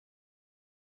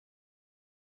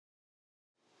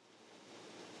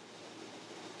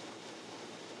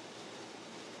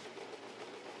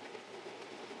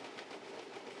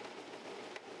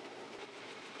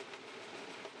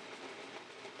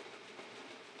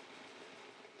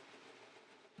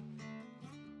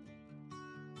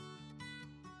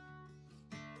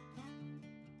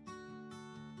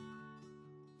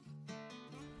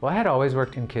Well, I had always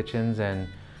worked in kitchens and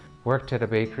worked at a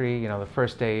bakery. You know, the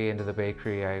first day into the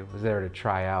bakery, I was there to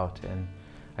try out, and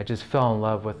I just fell in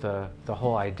love with the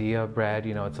whole idea of bread.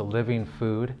 You know, it's a living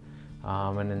food,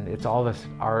 and it's all this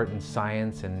art and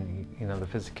science and, you know, the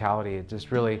physicality. It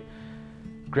just really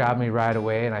grabbed me right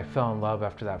away, and I fell in love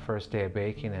after that first day of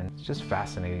baking, and it's just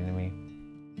fascinating to me.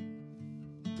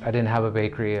 I didn't have a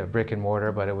bakery, a brick and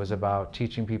mortar, but it was about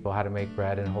teaching people how to make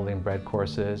bread and holding bread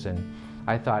courses. And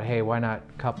I thought, hey, why not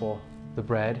couple the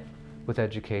bread with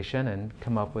education and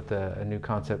come up with a new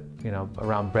concept, you know,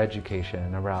 around bread education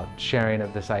and around sharing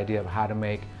of this idea of how to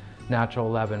make natural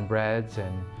leavened breads.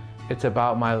 And it's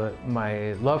about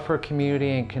my love for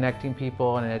community and connecting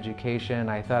people and education.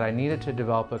 I thought I needed to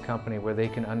develop a company where they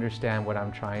can understand what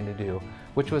I'm trying to do,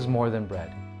 which was more than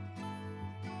bread.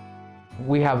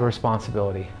 We have a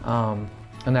responsibility, and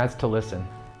that's to listen.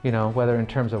 You know, whether in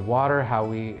terms of water, how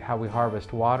we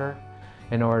harvest water.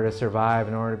 In order to survive,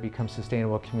 in order to become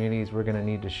sustainable communities, we're going to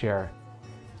need to share.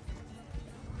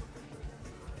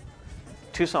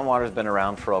 Tucson Water has been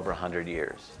around for over 100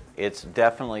 years. It's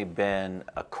definitely been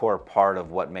a core part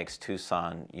of what makes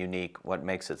Tucson unique, what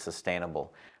makes it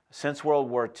sustainable. Since World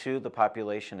War II, the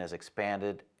population has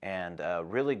expanded and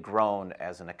really grown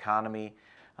as an economy.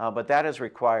 But that has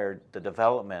required the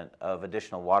development of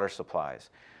additional water supplies.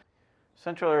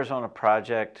 Central Arizona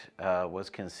Project was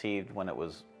conceived when it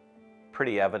was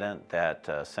pretty evident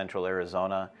that Central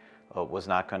Arizona was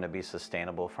not going to be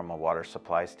sustainable from a water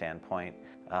supply standpoint.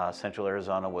 Central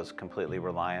Arizona was completely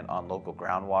reliant on local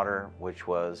groundwater, which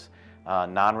was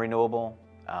non-renewable,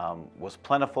 was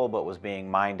plentiful but was being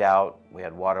mined out. We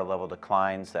had water level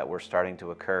declines that were starting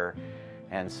to occur.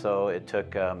 And so it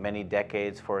took many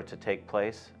decades for it to take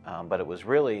place, but it was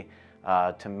really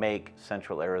to make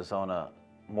Central Arizona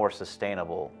more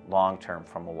sustainable long-term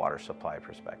from a water supply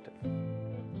perspective.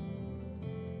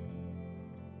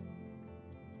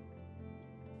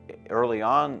 Early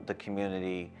on, the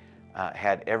community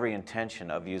had every intention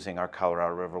of using our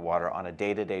Colorado River water on a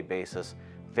day-to-day basis,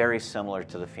 very similar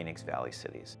to the Phoenix Valley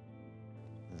cities.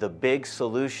 The big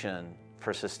solution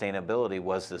for sustainability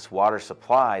was this water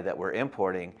supply that we're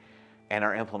importing, and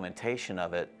our implementation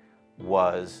of it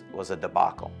was a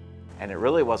debacle. And it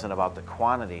really wasn't about the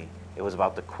quantity, it was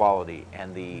about the quality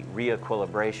and the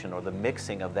re-equilibration or the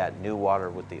mixing of that new water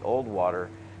with the old water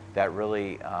that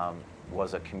really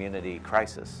was a community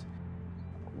crisis.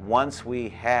 Once we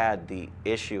had the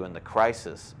issue and the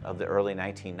crisis of the early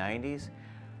 1990s,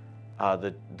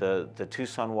 the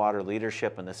Tucson Water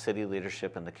leadership and the city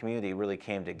leadership and the community really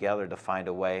came together to find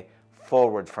a way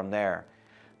forward from there.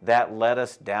 That led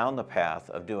us down the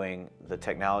path of doing the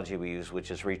technology we use,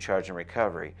 which is recharge and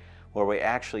recovery, where we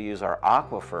actually use our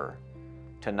aquifer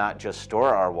to not just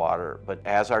store our water, but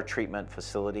as our treatment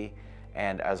facility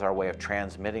and as our way of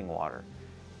transmitting water.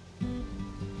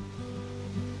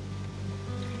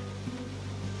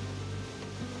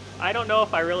 I don't know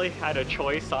if I really had a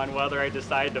choice on whether I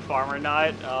decided to farm or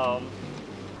not.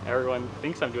 Everyone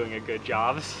thinks I'm doing a good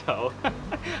job, so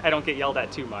I don't get yelled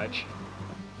at too much.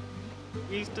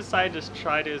 We decided to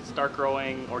try to start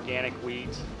growing organic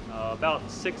wheat about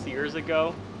 6 years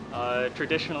ago.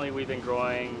 Traditionally, we've been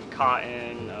growing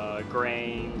cotton,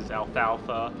 grains,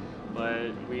 alfalfa,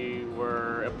 but we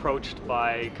were approached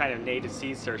by kind of native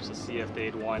seed search to see if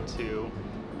they'd want to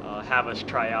have us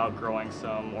try out growing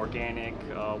some organic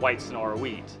white Sonora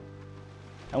wheat.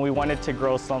 And we wanted to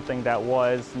grow something that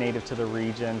was native to the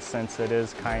region, since it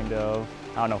is kind of,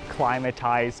 I don't know,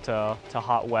 climatized to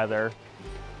hot weather.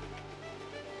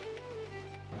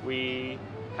 We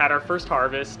had our first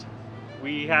harvest.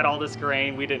 We had all this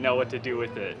grain, we didn't know what to do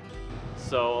with it.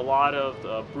 So a lot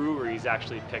of breweries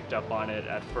actually picked up on it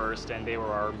at first, and they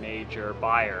were our major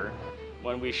buyer.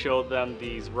 When we showed them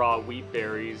these raw wheat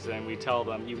berries and we tell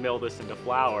them, you mill this into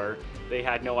flour, they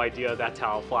had no idea that's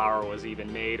how flour was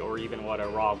even made or even what a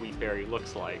raw wheat berry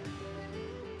looks like.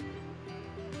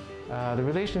 The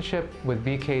relationship with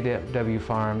BKW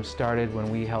Farms started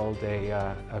when we held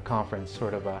a conference,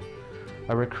 sort of a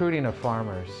recruiting of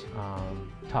farmers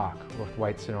talk with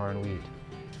white Sonoran wheat.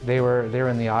 They were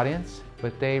in the audience,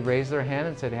 but they raised their hand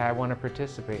and said, hey, I want to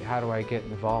participate, how do I get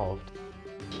involved?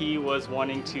 He was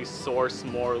wanting to source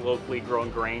more locally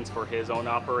grown grains for his own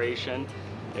operation.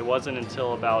 It wasn't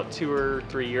until about 2 or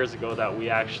 3 years ago that we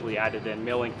actually added in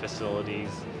milling facilities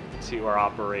to our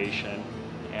operation.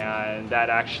 And that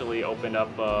actually opened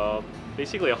up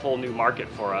basically a whole new market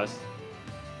for us.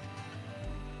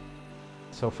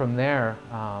 So from there,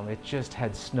 it just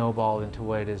had snowballed into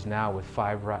what it is now with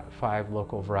five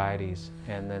local varieties,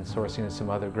 and then sourcing some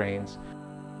other grains.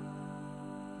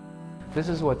 This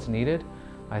is what's needed.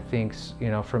 I think,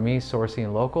 for me,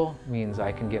 sourcing local means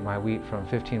I can get my wheat from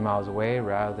 15 miles away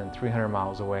rather than 300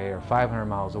 miles away or 500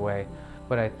 miles away.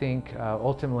 But I think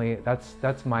ultimately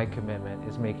that's my commitment,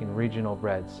 is making regional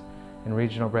breads. And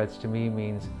regional breads to me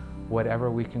means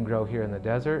whatever we can grow here in the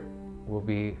desert will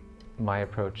be my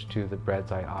approach to the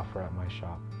breads I offer at my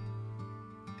shop.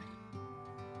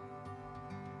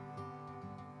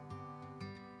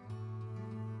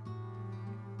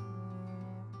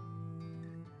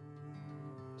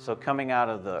 So coming out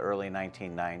of the early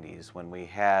 1990s, when we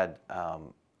had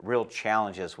real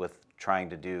challenges with trying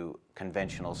to do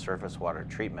conventional surface water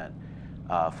treatment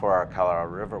for our Colorado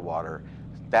River water,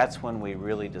 that's when we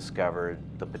really discovered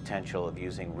the potential of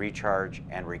using recharge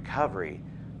and recovery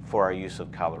for our use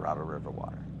of Colorado River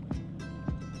water.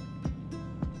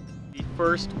 The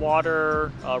first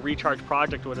water recharge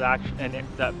project was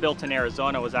that built in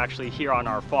Arizona was actually here on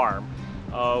our farm.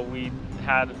 We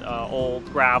had an old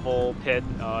gravel pit,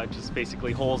 just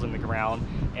basically holes in the ground,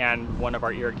 and one of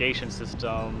our irrigation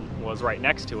system was right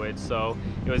next to it, so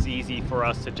it was easy for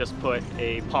us to just put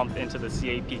a pump into the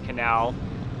CAP canal,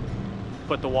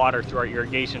 put the water through our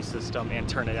irrigation system, and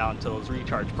turn it out into those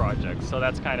recharge projects. So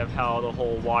that's kind of how the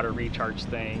whole water recharge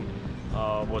thing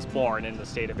was born in the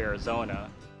state of Arizona.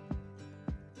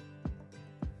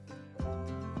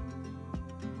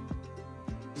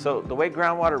 So the way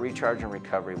groundwater recharge and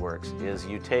recovery works is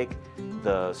you take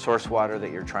the source water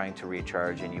that you're trying to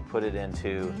recharge and you put it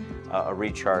into a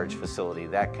recharge facility.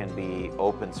 That can be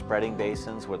open spreading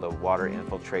basins where the water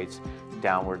infiltrates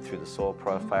downward through the soil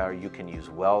profile. You can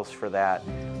use wells for that,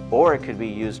 or it could be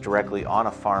used directly on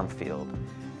a farm field.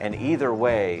 And either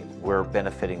way, we're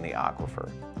benefiting the aquifer.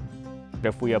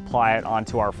 If we apply it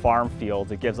onto our farm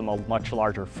fields, it gives them a much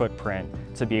larger footprint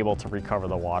to be able to recover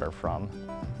the water from.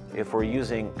 If we're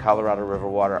using Colorado River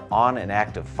water on an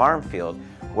active farm field,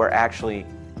 we're actually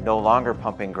no longer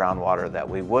pumping groundwater that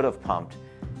we would have pumped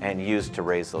and used to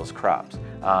raise those crops.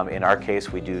 In our case,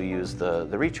 we do use the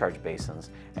recharge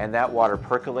basins, and that water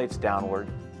percolates downward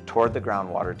toward the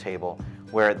groundwater table,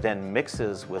 where it then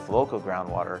mixes with local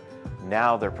groundwater.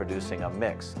 Now they're producing a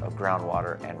mix of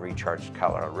groundwater and recharged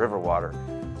Colorado River water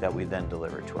that we then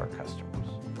deliver to our customers.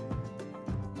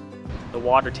 The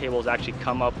water table has actually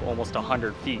come up almost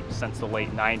 100 feet since the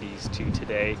late 90s to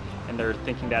today, and they're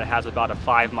thinking that it has about a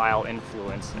 5-mile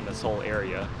influence in this whole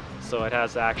area. So it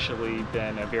has actually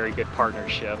been a very good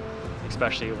partnership,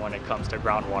 especially when it comes to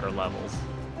groundwater levels.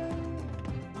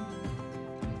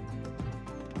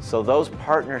 So those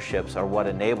partnerships are what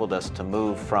enabled us to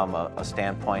move from a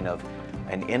standpoint of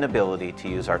an inability to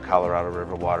use our Colorado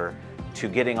River water to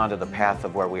getting onto the path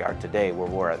of where we are today, where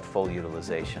we're at full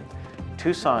utilization.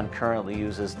 Tucson currently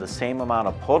uses the same amount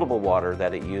of potable water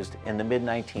that it used in the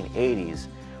mid-1980s,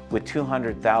 with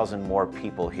 200,000 more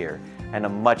people here and a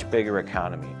much bigger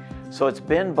economy. So it's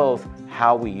been both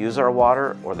how we use our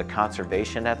water, or the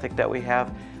conservation ethic that we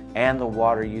have, and the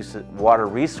water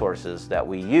resources that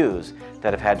we use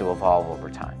that have had to evolve over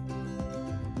time.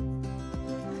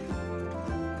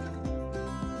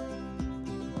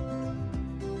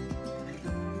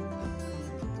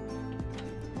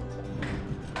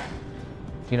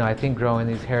 I think growing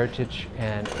these heritage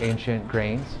and ancient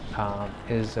grains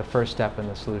is the first step in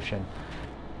the solution.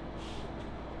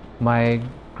 My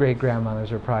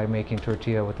great-grandmothers were probably making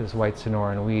tortilla with this white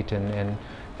Sonoran wheat, and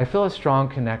I feel a strong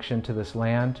connection to this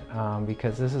land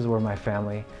because this is where my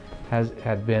family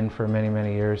had been for many,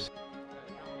 many years.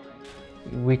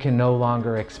 We can no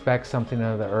longer expect something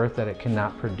out of the earth that it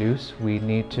cannot produce. We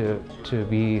need to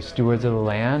be stewards of the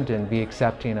land and be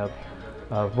accepting of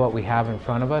what we have in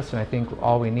front of us, and I think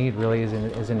all we need really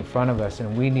is in front of us,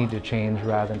 and we need to change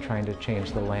rather than trying to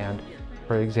change the land.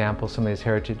 For example, some of these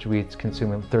heritage wheats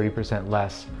consume 30%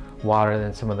 less water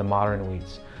than some of the modern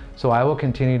wheats. So I will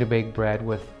continue to bake bread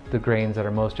with the grains that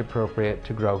are most appropriate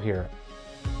to grow here.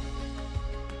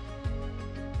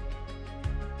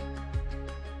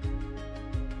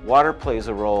 Water plays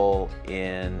a role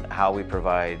in how we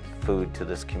provide food to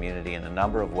this community in a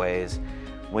number of ways.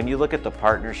 When you look at the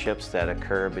partnerships that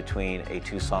occur between a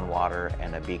Tucson Water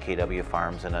and a BKW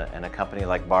Farms and a company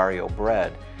like Barrio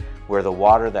Bread, where the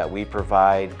water that we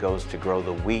provide goes to grow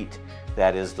the wheat,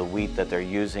 that is the wheat that they're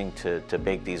using to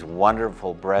bake these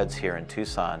wonderful breads here in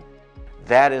Tucson,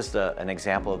 that is an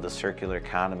example of the circular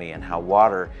economy and how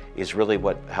water is really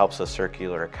what helps a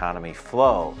circular economy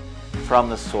flow from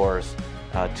the source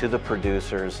to the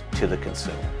producers to the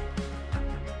consumer.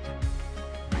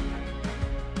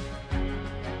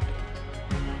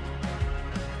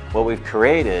 What we've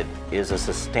created is a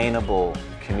sustainable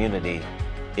community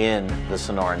in the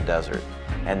Sonoran Desert,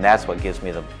 and that's what gives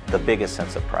me the biggest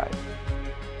sense of pride.